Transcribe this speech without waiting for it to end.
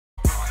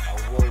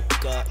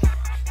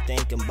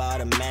Thinking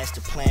about a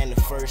master plan,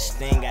 the first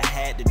thing I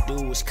had to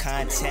do was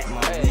contact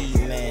my weed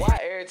man. Why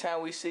every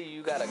time we see you,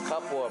 you got a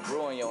cup or a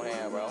brew in your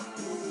hand, bro?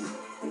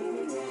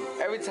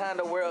 Every time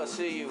the world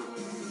see you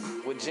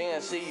with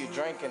GMC, you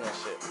drinking and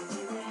shit.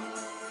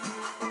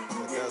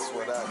 But that's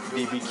what I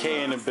do.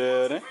 DBK in the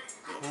building.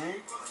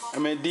 I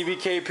mean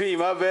DBKP,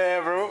 my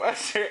bad, bro. I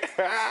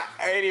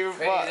ain't even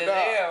fucked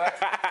up.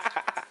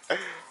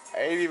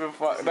 I ain't even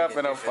fucked up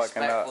and I'm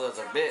fucking up. As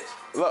a bitch.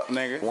 Look,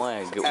 nigga.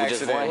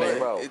 Just one hit,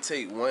 bro. It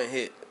take one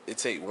hit. It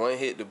take one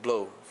hit to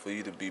blow for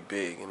you to be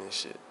big in this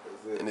shit,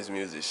 in this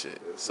music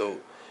shit. So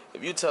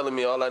if you telling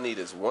me all I need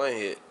is one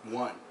hit,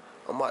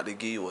 I'm about to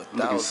give you 1,000.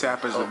 Looking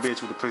sap as a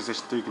bitch with the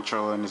PlayStation 3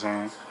 controller in his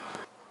hand.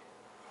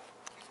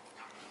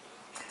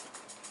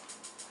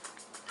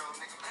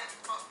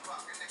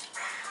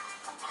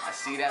 I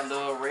see that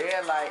little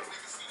red light.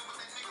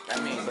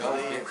 That means go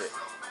get it.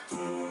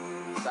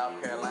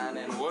 South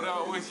Carolina. What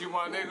up with you,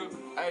 my nigga?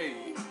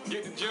 Hey,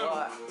 get the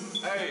general.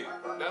 Hey,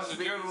 that's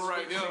the general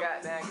right there.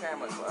 Goddamn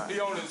cameras, bro. He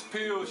on his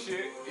pill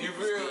shit. You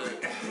feel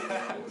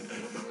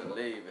it?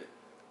 Believe it.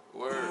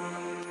 Word.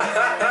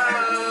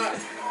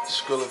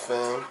 Skrilla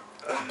fam,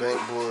 Bank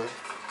Boy,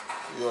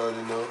 you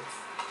already know.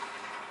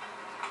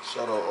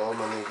 Shout out all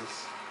my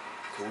niggas.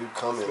 Cause we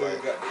coming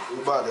like,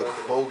 we about to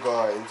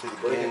bogart into the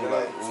game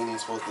like we ain't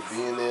supposed to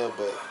be in there,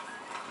 but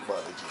we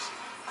about to just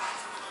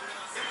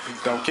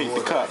don't kick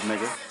the cup,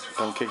 nigga.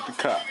 Don't kick the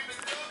cup.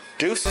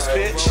 Deuces,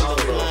 bitch.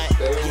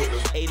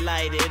 Hey,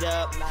 light it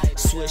up.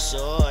 Swish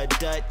or a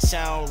Dutch,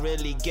 I don't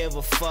really give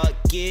a fuck.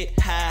 Get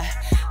high.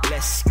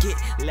 Let's get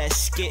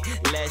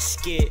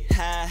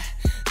high.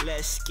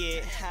 Let's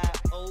get high.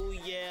 Oh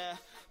yeah.